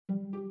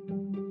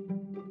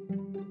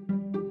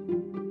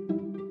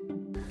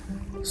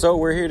So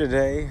we're here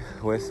today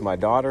with my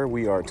daughter.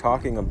 We are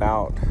talking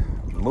about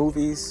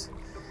movies,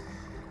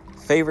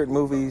 favorite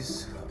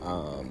movies.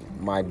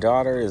 My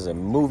daughter is a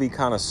movie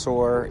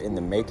connoisseur in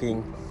the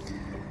making.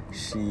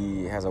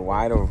 She has a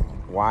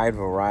wide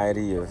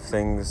variety of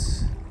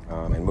things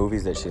and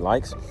movies that she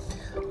likes.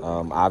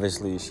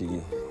 Obviously,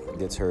 she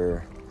gets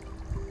her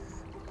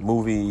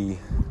movie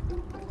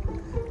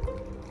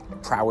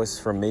prowess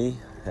from me.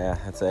 Yeah,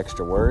 that's an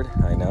extra word,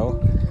 I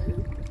know.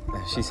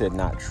 She said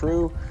not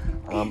true.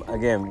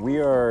 Again, we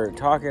are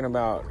talking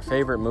about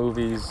favorite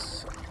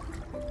movies.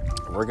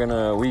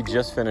 We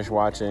just finished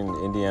watching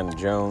Indiana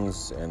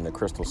Jones and the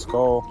Crystal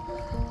Skull.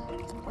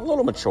 A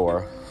little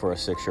mature for a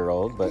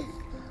 6-year-old, but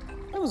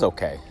it was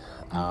okay.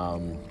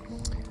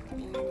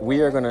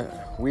 We are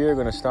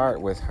gonna start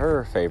with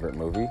her favorite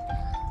movie,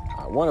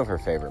 one of her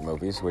favorite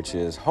movies, which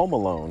is Home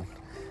Alone.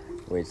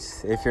 Which,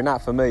 if you're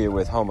not familiar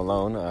with Home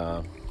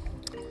Alone,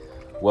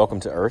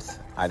 welcome to Earth.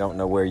 I don't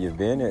know where you've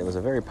been. It was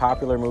a very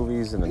popular movie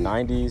in the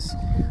 90s.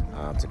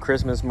 It's a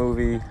Christmas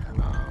movie.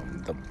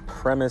 The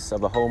premise of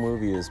the whole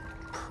movie is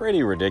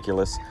pretty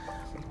ridiculous,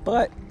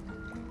 but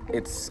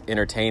it's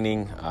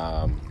entertaining.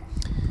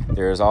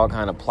 There's all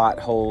kind of plot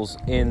holes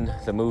in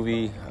the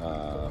movie.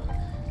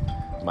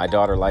 My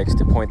daughter likes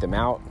to point them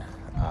out,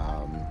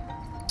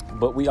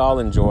 but we all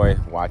enjoy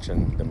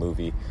watching the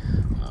movie.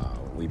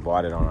 We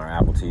bought it on our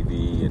Apple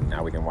TV, and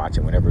now we can watch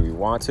it whenever we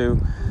want to.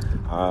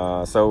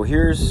 So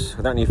here's,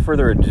 without any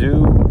further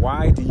ado,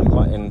 why do you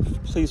like,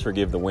 and please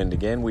forgive the wind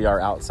again, we are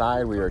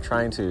outside. We're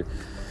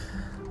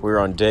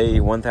on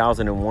day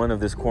 1001 of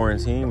this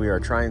quarantine. We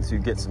are trying to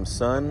get some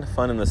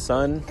fun in the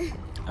sun.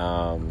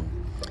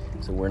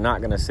 So we're not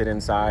going to sit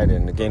inside.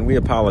 And again, we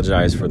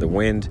apologize for the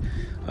wind.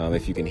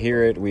 If you can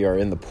hear it, we are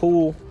in the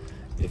pool.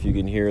 If you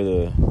can hear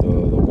the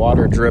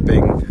water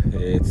dripping,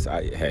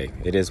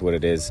 it is what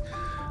it is.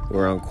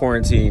 We're on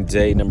quarantine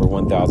day number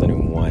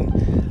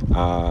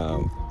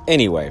 1001.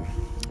 Anyway,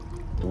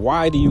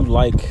 why do you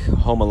like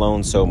Home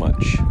Alone so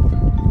much?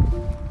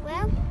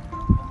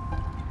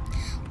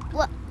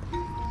 Well,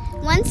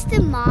 once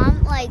the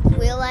mom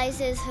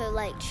realizes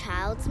her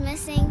child's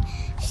missing,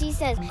 she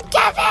says,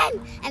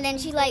 "Kevin!" And then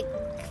she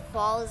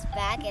falls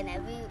back, and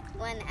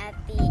everyone at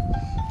the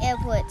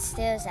airport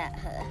stares at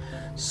her.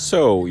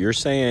 So you're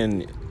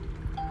saying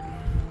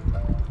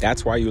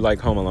that's why you like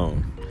Home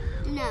Alone?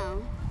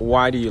 No.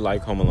 Why do you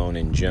like Home Alone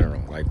in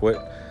general?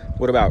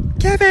 What about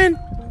Kevin?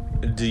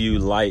 Do you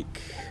like,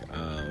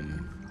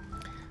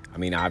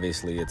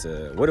 obviously it's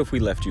what if we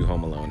left you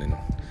home alone and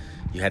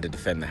you had to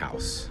defend the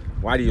house?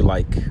 Why do you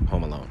like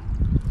Home Alone?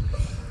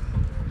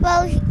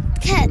 Well,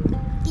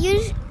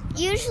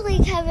 usually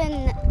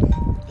Kevin,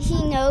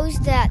 he knows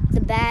that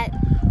the bad...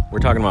 We're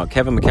talking about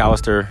Kevin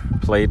McAllister,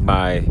 played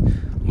by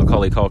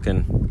Macaulay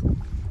Culkin.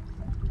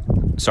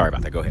 Sorry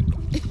about that, go ahead.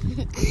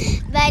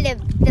 But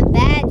the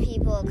bad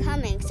people are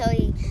coming, so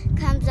he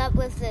comes up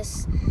with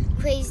this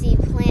crazy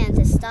plan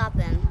to stop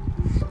him.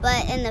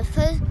 But in the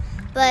first,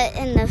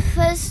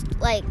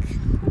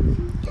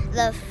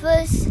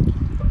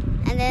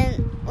 and then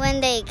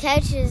when they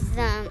catches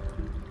them,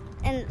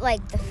 and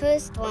the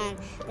first one,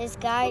 this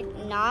guy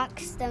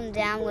knocks them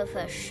down with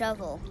a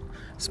shovel.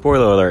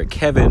 Spoiler alert,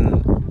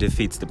 Kevin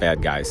defeats the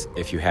bad guys,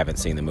 if you haven't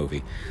seen the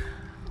movie.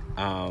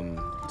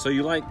 So do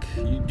you like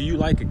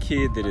a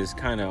kid that is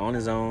kind of on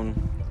his own?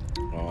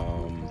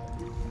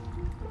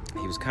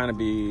 He was kind of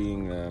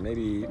being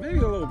maybe a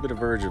little bit of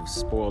verge of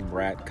spoiled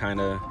brat,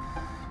 kind of.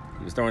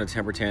 He was throwing a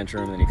temper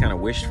tantrum, and he kind of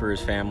wished for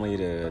his family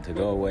to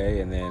go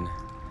away, and then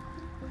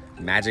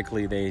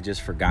magically they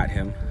just forgot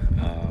him.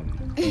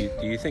 Do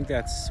you think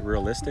that's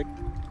realistic?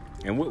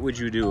 And what would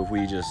you do if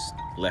we just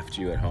left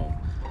you at home?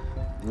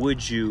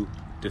 Would you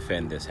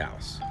defend this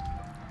house?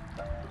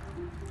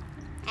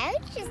 I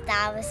would just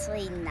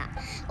obviously not.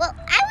 Well,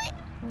 I would...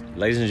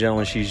 Ladies and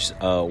gentlemen, she's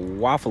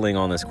waffling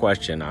on this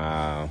question.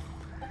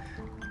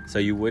 So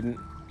you wouldn't?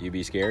 You'd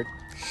be scared?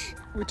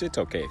 Which it's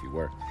okay if you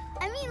were.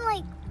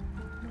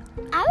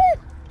 I would...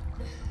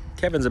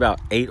 Kevin's about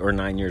 8 or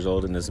 9 years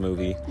old in this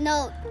movie.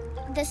 No,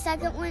 the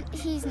second one,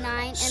 he's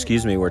 9.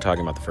 Excuse me, we're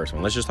talking about the first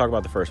one. Let's just talk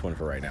about the first one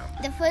for right now.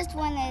 The first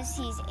one is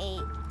he's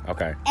 8.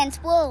 Okay. And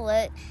spoiler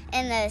alert,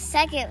 and the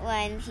second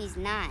one, he's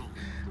 9.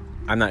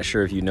 I'm not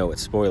sure if you know what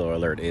spoiler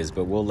alert is,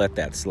 but we'll let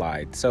that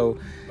slide. So,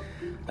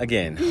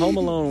 again, Home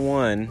Alone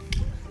 1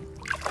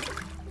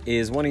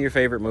 is one of your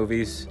favorite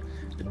movies.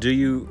 Do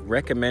you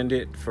recommend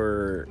it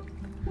for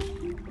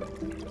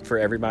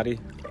everybody?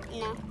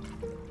 No.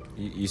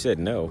 You said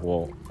no.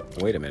 Well,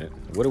 wait a minute.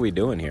 What are we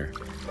doing here?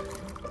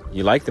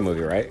 You like the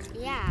movie, right?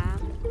 Yeah.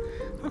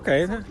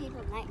 Okay. Some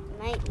people might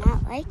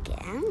not like it.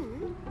 I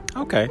don't know.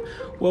 Okay.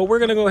 Well, we're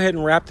going to go ahead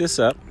and wrap this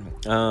up.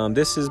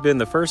 This has been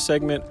the first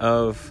segment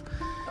of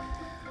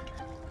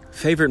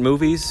favorite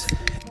movies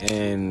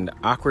and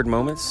awkward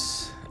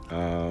moments.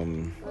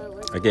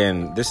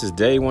 Again, this is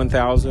day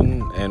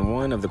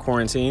 1001 of the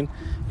quarantine.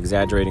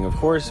 Exaggerating, of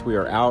course. We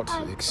are out.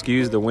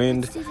 Excuse the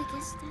wind.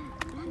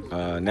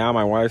 Now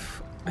my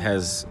wife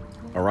has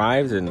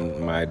arrived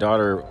and my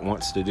daughter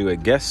wants to do a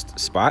guest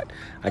spot.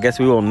 I guess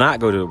we will not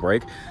go to a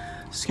break.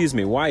 Excuse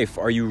me, wife,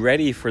 are you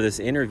ready for this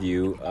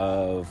interview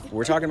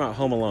we're talking about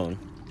Home Alone.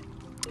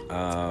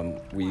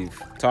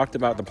 We've talked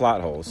about the plot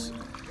holes.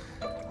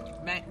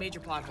 Major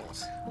plot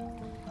holes.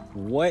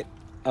 What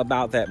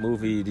about that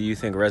movie do you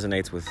think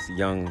resonates with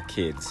young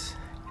kids?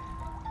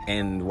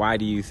 And why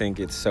do you think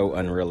it's so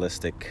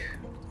unrealistic?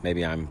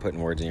 Maybe I'm putting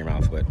words in your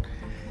mouth, but...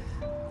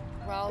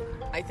 Well,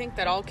 I think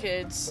that all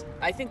kids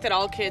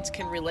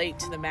can relate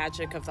to the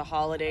magic of the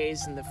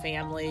holidays and the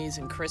families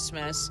and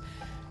Christmas.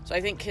 So I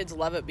think kids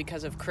love it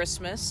because of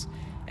Christmas.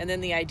 And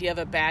then the idea of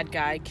a bad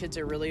guy, kids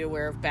are really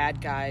aware of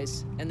bad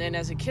guys. And then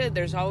as a kid,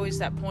 there's always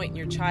that point in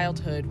your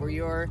childhood where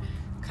you're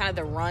kind of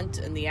the runt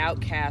and the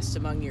outcast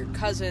among your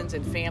cousins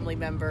and family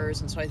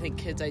members. And so I think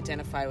kids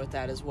identify with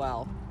that as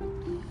well.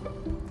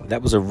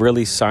 That was a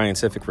really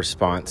scientific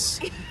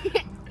response.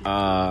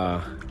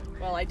 Well,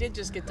 I did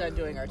just get done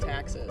doing our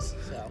taxes,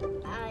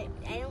 so. I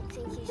don't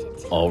think you should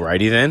tell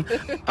Alrighty then.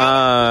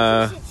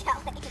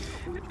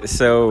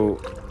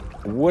 So,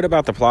 what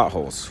about the plot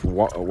holes?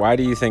 Why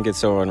do you think it's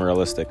so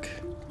unrealistic?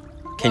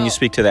 Can you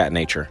speak to that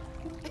nature?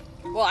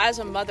 Well, as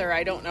a mother,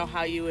 I don't know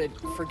how you would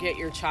forget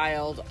your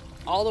child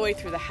all the way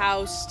through the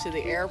house, to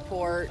the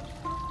airport,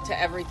 to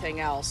everything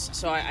else.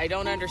 So I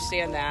don't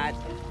understand that.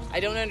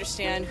 I don't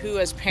understand who,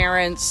 as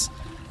parents,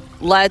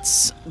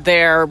 lets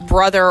their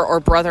brother or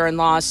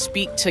brother-in-law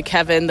speak to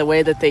Kevin the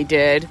way that they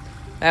did.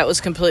 That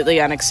was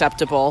completely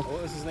unacceptable.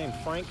 What was his name?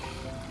 Frank?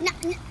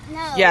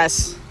 No.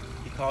 Yes.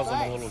 He calls him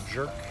a little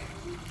jerk.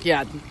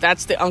 Yeah,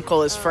 that's the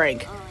uncle is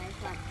Frank. I thought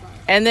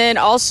And then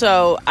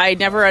also, I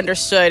never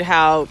understood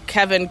how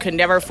Kevin could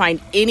never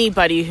find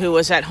anybody who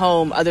was at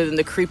home other than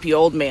the creepy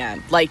old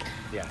man. Like,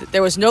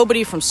 there was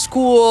nobody from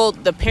school.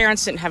 The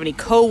parents didn't have any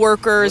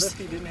coworkers. What if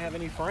he didn't have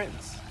any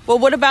friends? Well,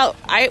 what about,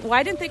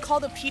 why didn't they call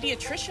the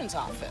pediatrician's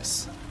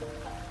office?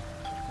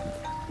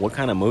 What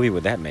kind of movie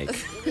would that make?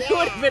 It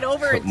would have been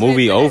over in 10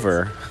 Movie minutes.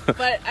 over.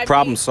 But,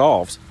 Problem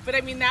solved. But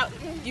I mean, now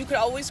you could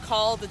always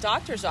call the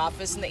doctor's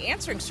office and the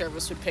answering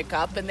service would pick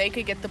up and they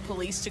could get the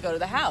police to go to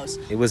the house.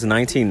 It was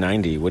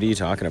 1990. What are you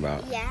talking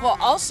about? Yeah. Well,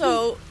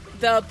 also,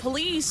 the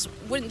police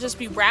wouldn't just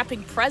be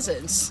wrapping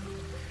presents.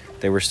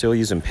 They were still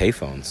using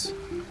payphones.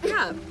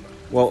 Yeah.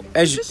 Well,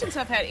 as Physicians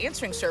have had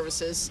answering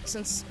services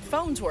since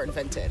phones were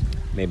invented.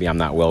 maybe I'm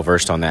not well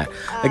versed on that.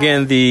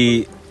 Again,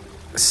 the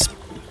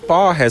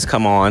spa has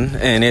come on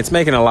and it's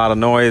making a lot of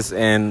noise,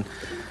 and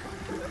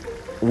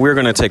we're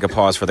going to take a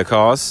pause for the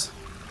cause.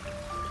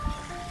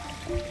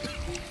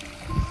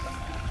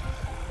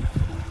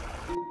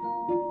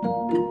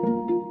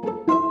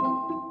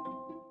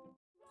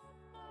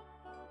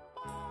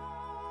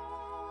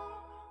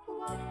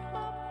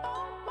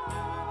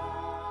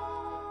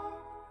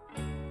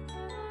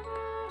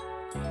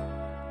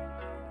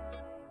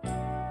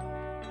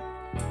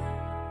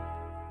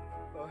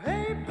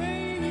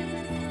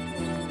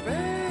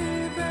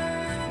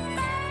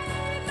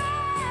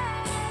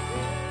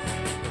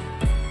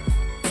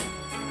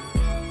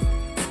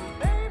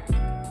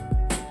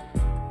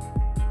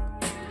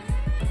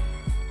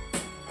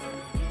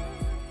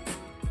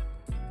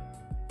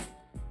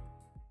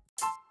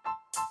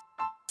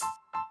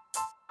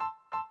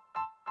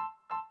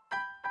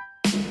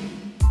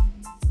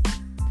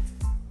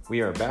 We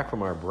are back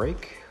from our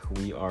break.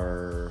 We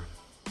are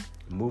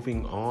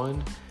moving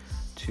on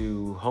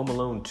to Home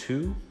Alone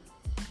 2.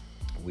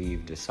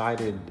 We've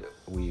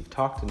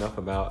talked enough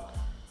about...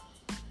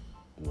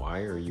 Why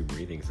are you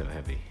breathing so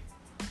heavy?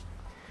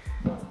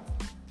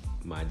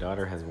 My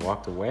daughter has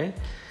walked away.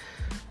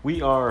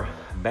 We are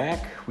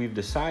back. We've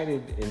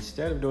decided,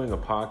 instead of doing a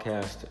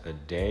podcast a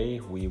day,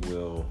 we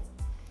will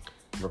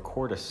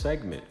record a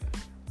segment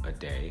a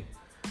day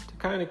to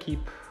kind of keep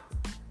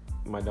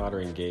my daughter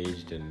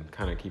engaged and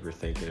kind of keep her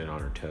thinking and on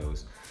her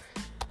toes.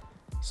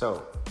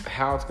 So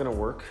how it's going to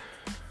work,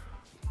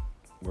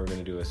 we're going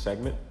to do a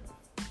segment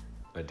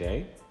a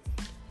day.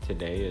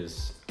 Today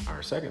is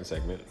our second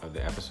segment of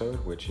the episode,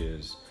 which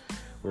is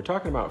we're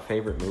talking about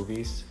favorite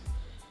movies.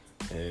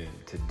 And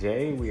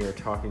today we are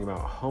talking about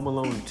Home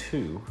Alone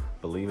 2.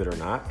 Believe it or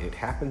not, it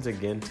happens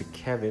again to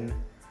Kevin.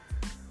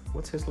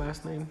 What's his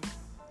last name?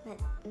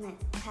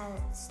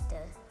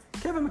 McAllister.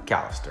 Kevin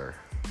McAllister.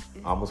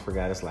 Almost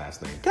forgot his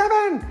last name.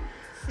 Kevin!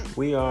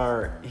 We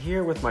are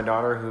here with my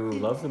daughter who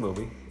loves the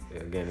movie.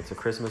 Again, it's a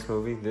Christmas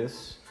movie.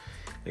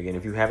 Again,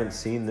 if you haven't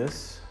seen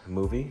this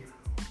movie,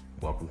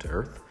 welcome to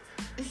Earth.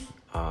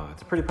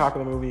 It's a pretty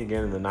popular movie,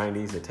 again, in the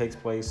 90s. It takes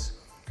place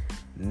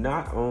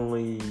not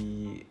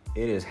only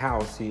in his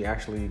house, he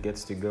actually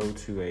gets to go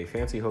to a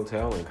fancy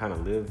hotel and kind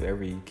of live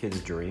every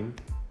kid's dream.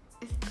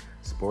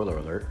 Spoiler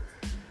alert.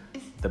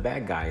 The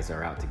bad guys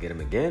are out to get him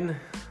again.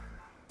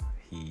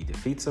 He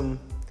defeats them,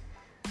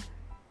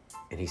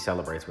 and he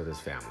celebrates with his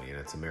family, and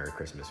it's a Merry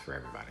Christmas for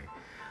everybody.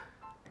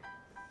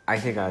 I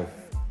think I've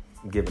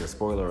given a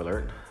spoiler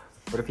alert,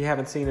 but if you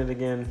haven't seen it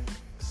again,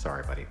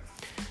 sorry, buddy.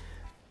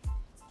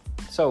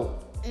 So,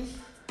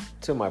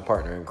 to my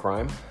partner in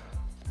crime,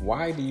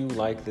 why do you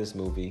like this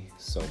movie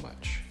so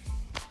much?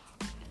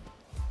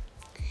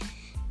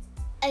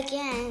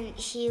 Again,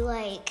 he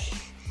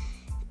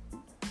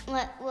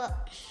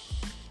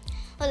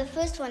Well, the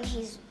first one,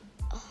 he's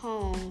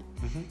home,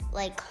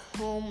 like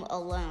home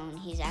alone.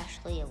 He's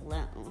actually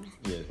alone.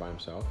 Yeah, he's by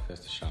himself. He has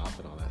to shop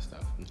and all that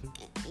stuff.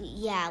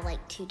 Yeah,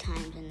 like 2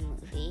 times in the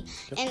movie.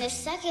 Yep. And the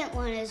second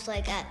one is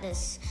like at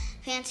this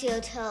fancy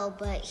hotel,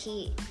 but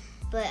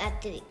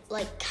at the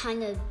like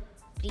kind of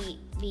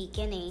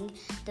beginning,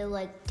 the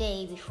like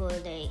day before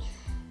they.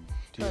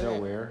 Do you know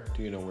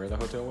where the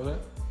hotel was at?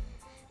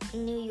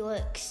 New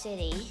York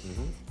City.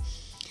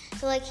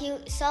 So like he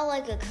saw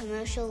like a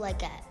commercial,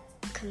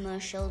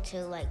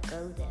 to like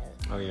go there.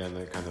 Oh yeah, and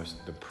the kind of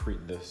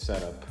the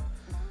setup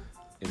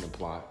in the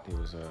plot. He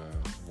was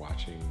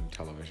watching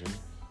television.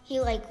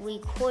 He like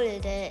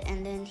recorded it,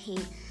 and then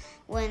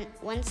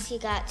once he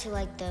got to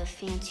like the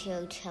fancy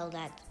hotel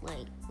that's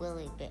like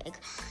really big,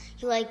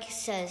 he like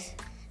says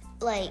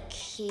like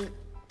he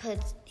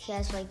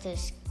has like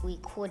this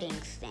recording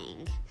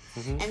thing,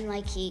 and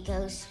like he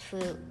goes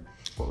through.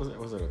 What was it?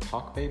 Was it a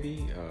Talk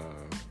Baby?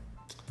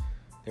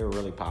 They were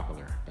really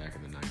popular back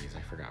in the 90s.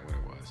 I forgot what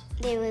it was.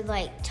 They would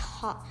like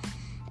talk,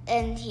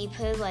 and he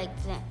put like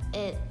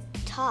it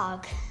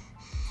talk,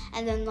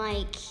 and then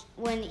like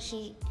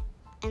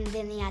and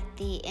then at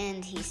the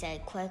end he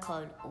said credit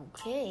card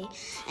okay,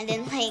 and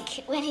then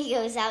like when he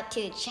goes out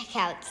to the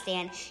checkout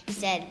stand, he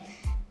said,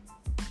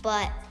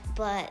 but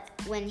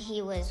when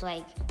he was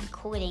like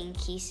recording,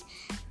 he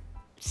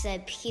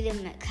said Peter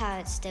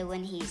McAllister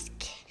when he's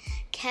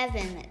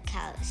Kevin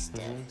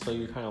McAllister. So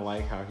you kind of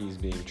like how he's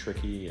being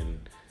tricky and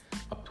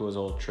up to his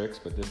old tricks,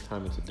 but this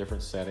time it's a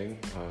different setting.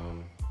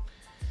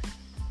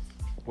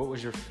 What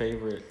was your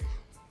favorite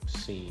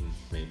scene,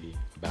 maybe,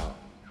 about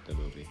the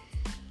movie?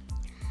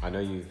 I know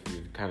you've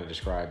kind of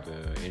described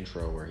the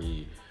intro where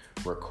he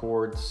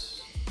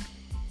records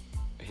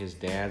his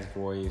dad's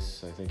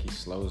voice. I think he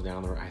slows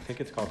down I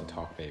think it's called the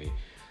Talk Baby.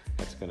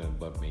 That's gonna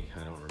bug me.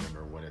 I don't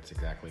remember what it's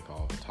exactly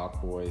called. The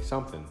Talk Boy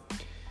something.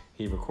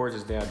 He records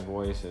his dad's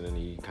voice, and then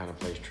he kind of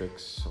plays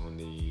tricks on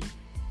the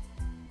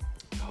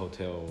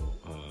hotel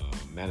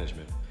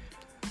management.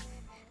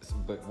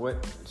 But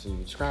so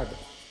you describe it.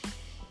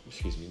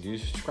 Excuse me. Do you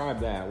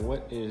describe that?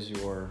 What is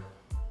your,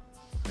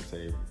 I'd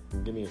say,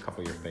 give me a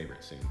couple of your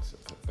favorite scenes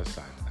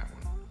besides that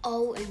one.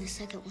 Oh, and the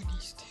second one,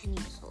 he's 10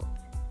 years old.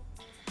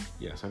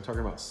 Yes, I'm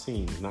talking about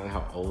scenes, not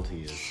how old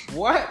he is.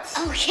 What?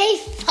 Okay,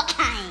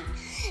 fine.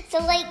 So,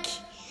 like,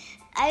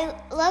 I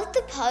love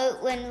the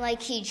part when,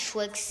 like, he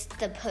tricks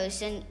the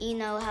person. You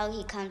know how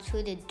he comes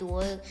through the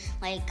door,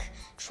 like,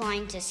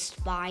 trying to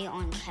spy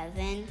on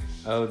Kevin?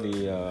 Oh,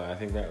 I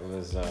think that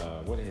was,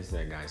 what is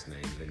that guy's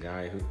name? The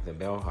guy the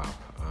bellhop.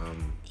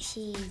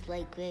 He's,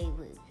 like, very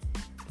rude.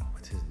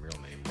 What's his real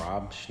name?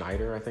 Rob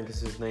Schneider, I think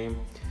is his name.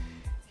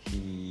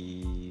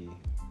 He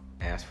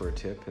asks for a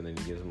tip, and then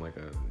he gives him, like,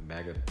 a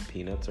bag of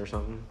peanuts or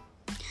something.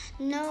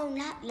 No,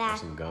 not that. Or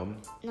some gum?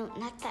 No,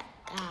 not that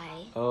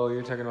guy. Oh,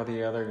 you're talking about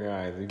the other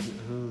guy, the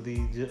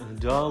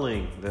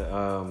darling,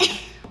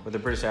 with the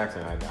British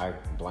accent. I'm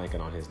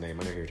blanking on his name.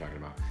 I know who you're talking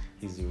about.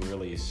 He's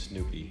really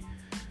Snoopy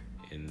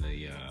in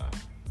the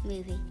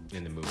movie.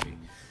 In the movie.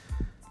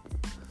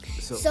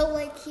 So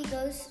like he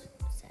goes.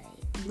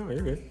 Sorry. No,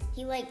 you're good.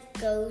 He like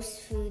goes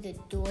through the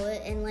door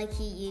and like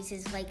he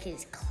uses like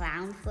his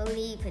clown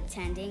floaty,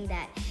 pretending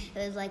that it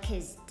was like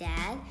his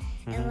dad,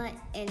 and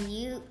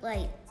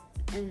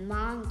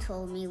Mom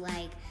told me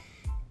like.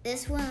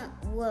 This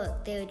wouldn't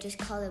work. They would just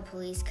call the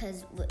police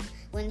because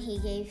when he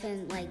gave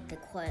him like the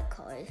credit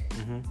card.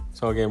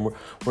 So again,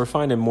 we're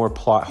finding more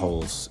plot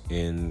holes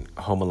in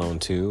Home Alone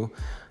 2.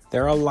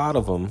 There are a lot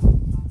of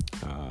them,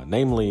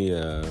 namely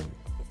a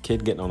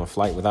kid getting on a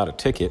flight without a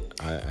ticket.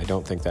 I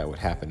don't think that would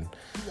happen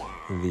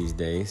these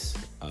days.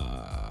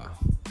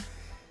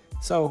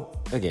 So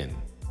again,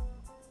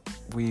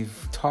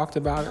 we've talked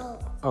about it.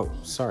 Oh,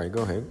 sorry.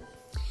 Go ahead.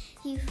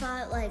 He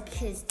thought like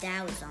his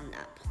dad was on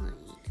that plane.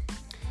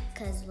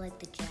 Because, like,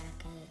 the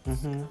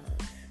jacket.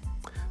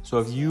 So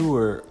if you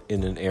were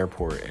in an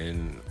airport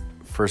and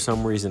for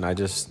some reason I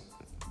just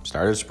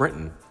started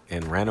sprinting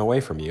and ran away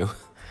from you,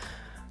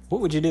 what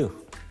would you do?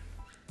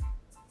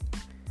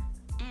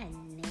 I have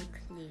no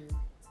clue.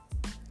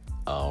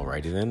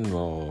 Alrighty then.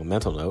 Well,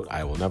 mental note,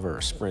 I will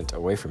never sprint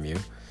away from you.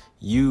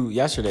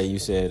 Yesterday you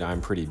said I'm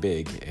pretty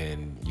big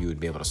and you would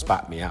be able to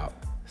spot me out.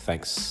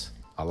 Thanks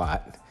a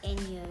lot. And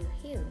your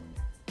hair.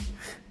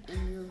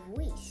 And your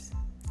voice.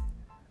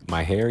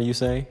 My hair, you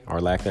say?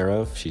 Or lack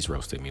thereof? She's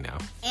roasted me now.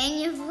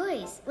 And your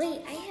voice.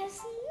 Wait, I have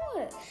some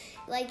more.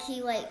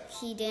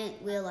 He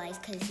didn't realize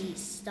because he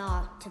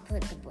stopped to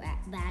put the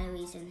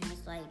batteries in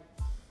his,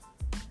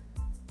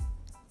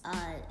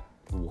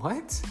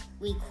 what?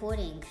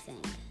 Recording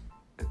thing.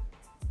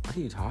 What are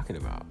you talking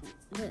about?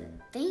 The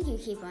thing you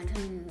keep on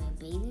turning into a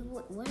baby.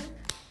 What?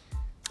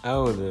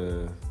 Oh,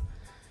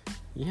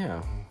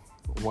 yeah.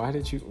 What are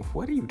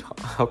you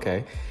talking?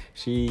 Okay,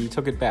 she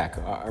took it back.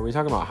 Are we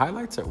talking about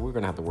highlights? Or we're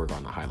gonna have to work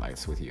on the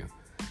highlights with you.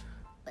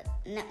 But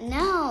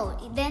no.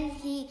 Then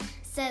he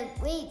said,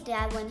 "Wait,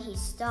 Dad," when he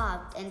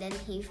stopped, and then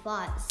he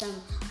fought some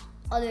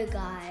other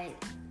guy,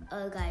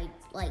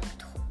 like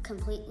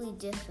completely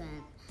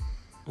different.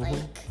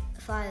 like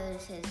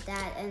fathers his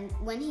dad. And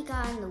when he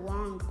got on the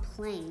wrong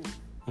plane,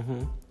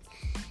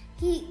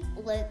 he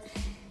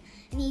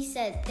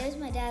said, "There's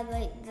my dad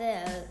right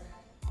there."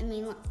 I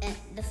mean, and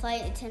the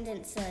flight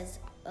attendant says,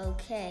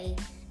 "Okay,"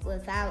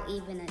 without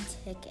even a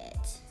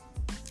ticket.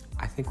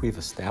 I think we've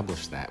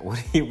established that.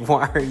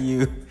 Why are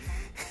you?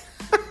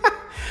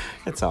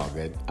 It's all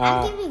good.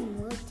 I'm giving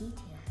more detail.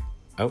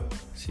 Oh,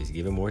 she's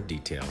giving more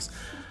details.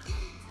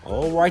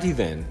 Alrighty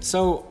then.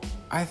 So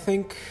I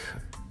think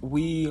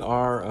we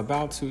are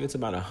it's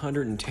about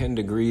 110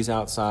 degrees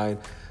outside.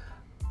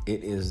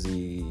 It is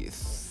the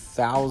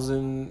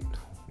 1,000.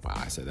 Wow,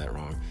 I said that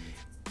wrong.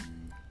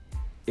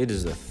 It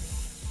is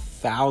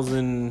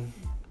 1,000.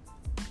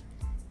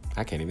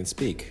 I can't even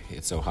speak.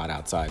 It's so hot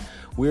outside.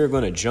 We are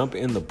going to jump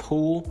in the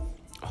pool.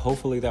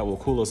 Hopefully that will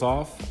cool us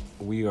off.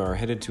 We are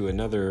headed to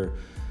another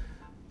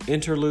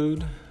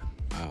interlude.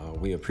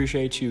 We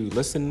appreciate you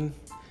listening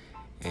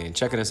and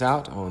checking us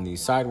out on the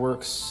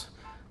Sideworks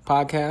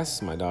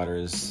podcast. My daughter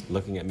is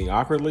looking at me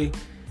awkwardly,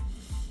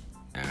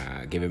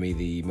 giving me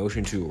the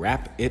motion to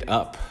wrap it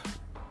up.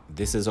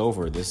 This is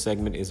over. This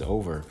segment is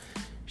over.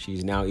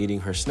 She's now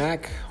eating her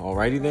snack.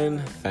 Alrighty then.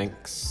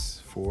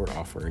 Thanks for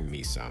offering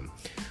me some.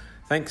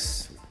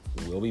 Thanks.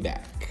 We'll be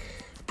back.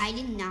 I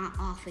did not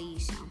offer you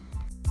some.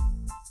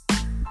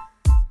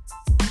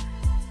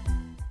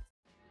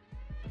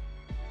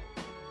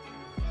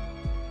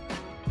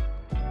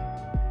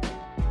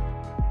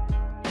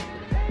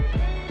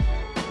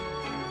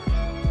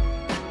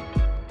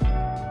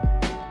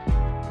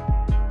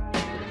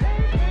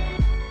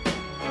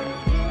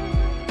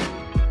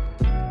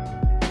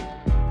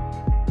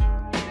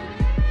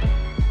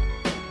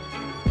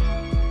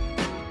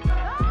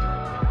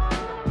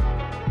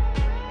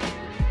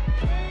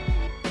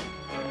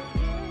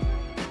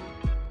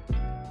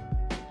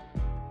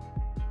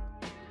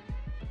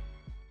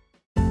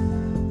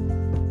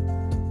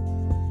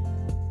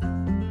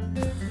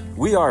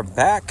 We are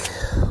back.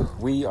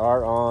 We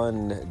are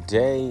on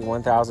day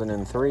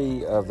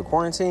 1003 of the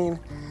quarantine.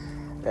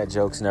 That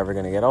joke's never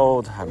going to get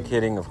old. I'm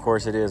kidding. Of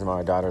course it is.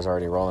 My daughter's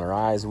already rolling her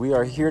eyes. We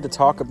are here to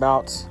talk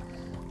about,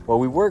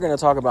 we were going to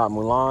talk about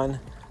Mulan.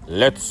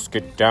 Let's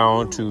get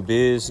down to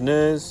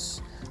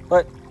business.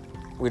 But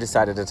we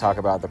decided to talk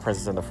about The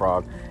Princess and the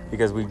Frog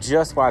because we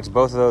just watched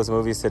both of those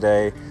movies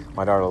today.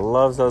 My daughter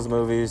loves those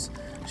movies.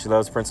 She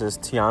loves Princess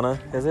Tiana,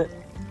 is it?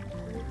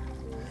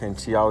 And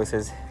she always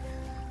says,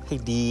 "Hey,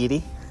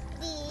 Didi."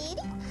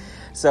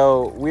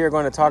 So we are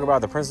going to talk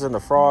about The Princess and the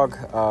Frog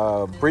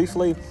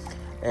briefly,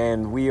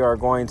 and we are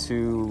going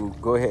to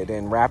go ahead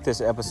and wrap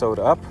this episode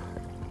up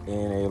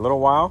in a little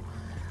while.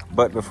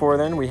 But before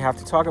then, we have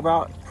to talk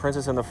about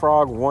Princess and the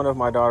Frog, one of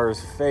my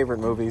daughter's favorite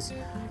movies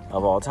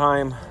of all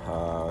time.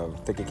 I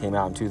think it came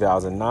out in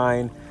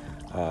 2009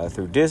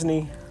 through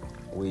Disney.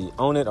 We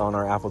own it on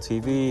our Apple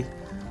TV.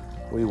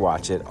 We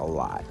watch it a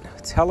lot.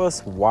 Tell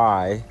us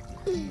why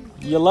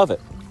you love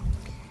it.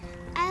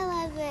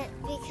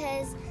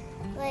 Because,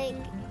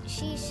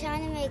 she's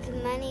trying to make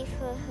money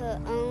for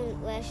her own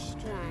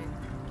restaurant.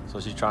 So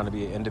she's trying to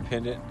be an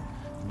independent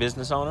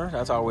business owner?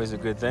 That's always a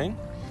good thing.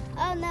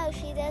 Oh, no,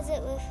 she does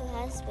it with her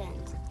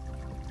husband.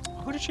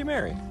 Who did she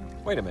marry?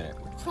 Wait a minute.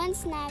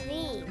 Prince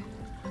Naveen.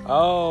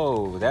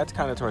 Oh, that's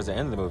kind of towards the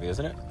end of the movie,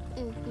 isn't it?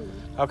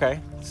 Mm-hmm. Okay,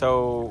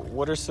 so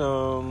what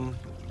are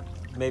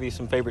maybe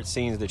some favorite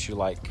scenes that you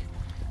like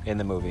in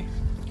the movie?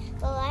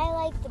 Well, I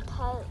like the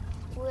part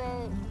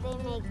where they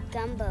make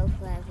gumbo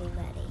for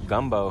everybody.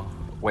 Gumbo?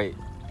 Wait,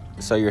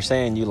 so you're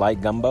saying you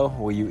like gumbo?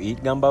 Will you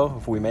eat gumbo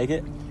if we make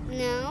it?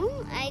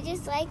 No, I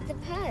just like the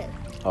part.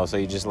 Oh, so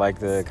you just like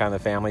the kind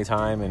of family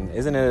time? And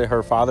isn't it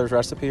her father's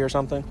recipe or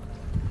something?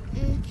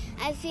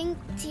 I think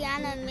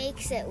Tiana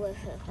makes it with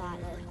her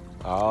father.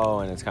 Oh,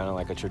 and it's kind of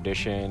like a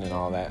tradition and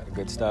all that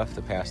good stuff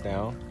to pass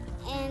down?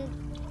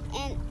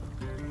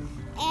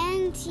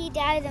 And he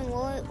died in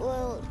World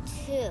War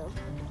II.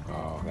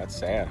 Oh, that's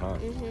sad, huh?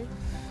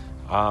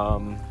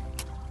 Mm-hmm.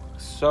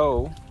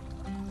 So,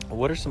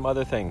 what are some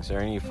other things? Are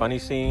there any funny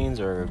scenes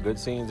or good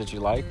scenes that you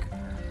like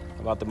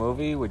about the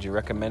movie? Would you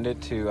recommend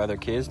it to other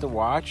kids to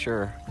watch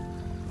or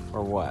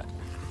what?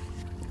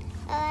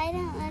 Well, I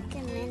don't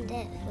recommend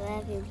it for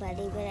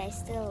everybody, but I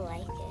still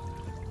like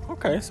it.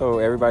 Okay, so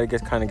everybody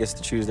gets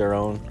to choose their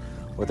own,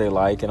 what they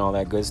like and all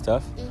that good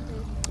stuff.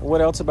 Mm-hmm.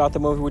 What else about the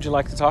movie would you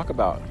like to talk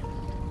about?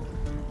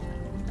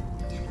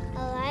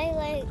 Well, I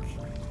like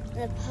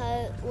the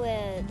part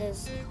where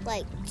there's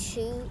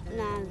two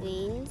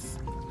Naveens,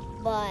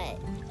 but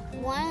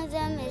one of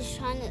them is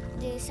trying to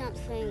do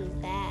something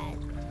bad.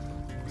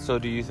 So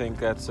do you think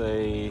that's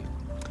a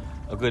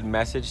good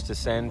message to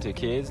send to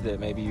kids, that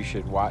maybe you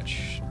should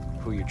watch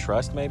who you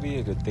trust, maybe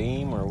a good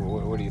theme, or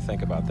what do you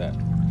think about that?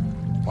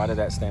 Why did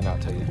that stand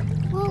out to you?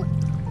 Well,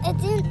 it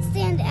didn't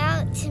stand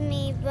out to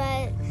me,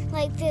 but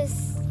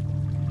this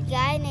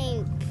guy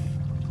named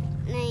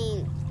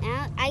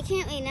I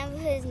can't remember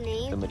his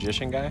name. The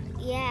magician guy?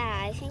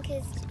 Yeah, I think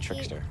his... It's a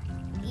trickster.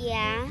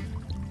 Yeah.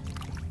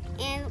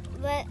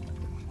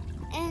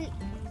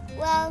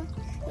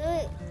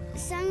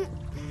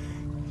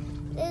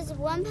 There's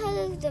one part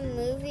of the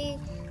movie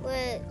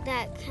where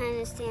that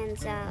kind of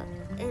stands out,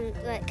 and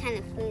what kind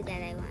of food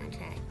that I want to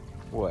try.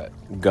 What?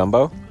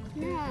 Gumbo?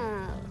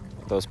 No,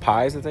 Those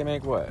pies that they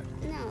make? What?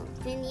 no,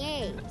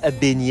 beignets.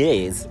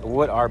 Beignets.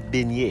 What are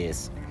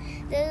beignets?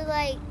 They're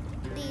like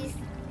these,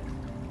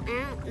 I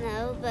don't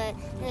know, but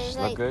there's Just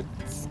like look good?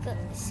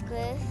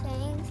 square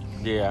things,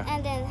 Yeah.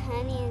 and then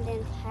honey, and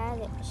then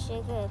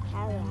sugar and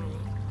powder on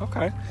it.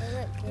 Okay. They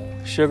look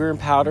good. Sugar and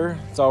powder.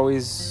 It's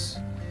always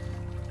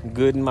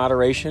good in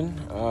moderation.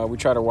 We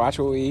try to watch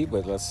what we eat,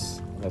 but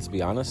let's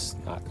be honest,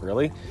 not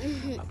really.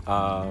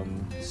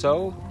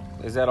 So,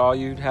 is that all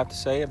you'd have to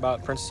say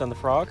about Princess and the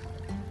Frog?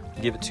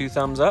 Give it 2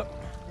 thumbs up?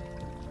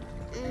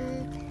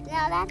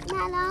 No, that's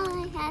not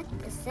all I had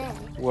to say.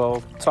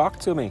 Well, talk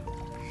to me.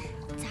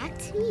 Talk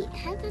to me.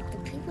 How about the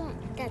people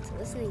that's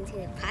listening to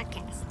the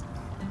podcast?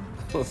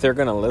 If they're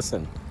going to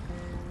listen.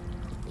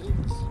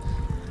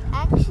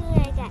 Actually,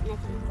 I got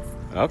nothing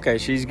else. Okay,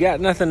 she's got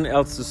nothing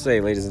else to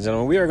say, ladies and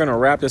gentlemen. We are going to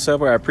wrap this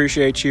up. I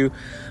appreciate you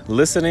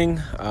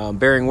listening,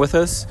 bearing with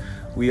us.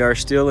 We are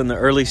still in the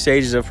early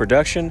stages of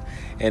production,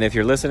 and if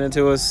you're listening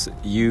to us,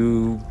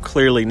 you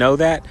clearly know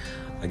that.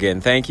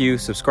 Again, thank you.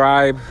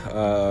 Subscribe,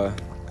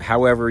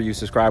 however you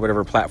subscribe,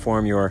 whatever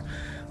platform you're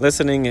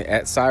listening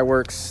at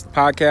Cyworks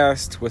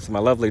Podcast with my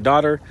lovely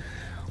daughter.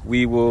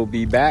 We will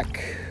be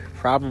back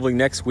probably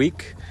next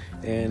week,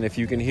 and if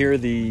you can hear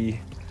the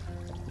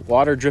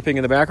water dripping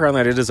in the background,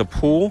 that it is a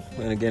pool.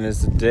 And again,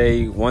 it's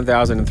day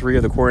 1003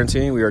 of the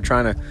quarantine. We are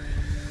trying to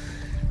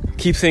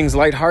keep things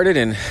lighthearted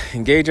and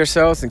engage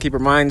ourselves and keep our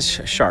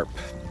minds sharp.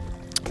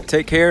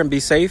 Take care and be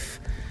safe.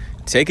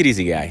 Take it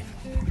easy, guy.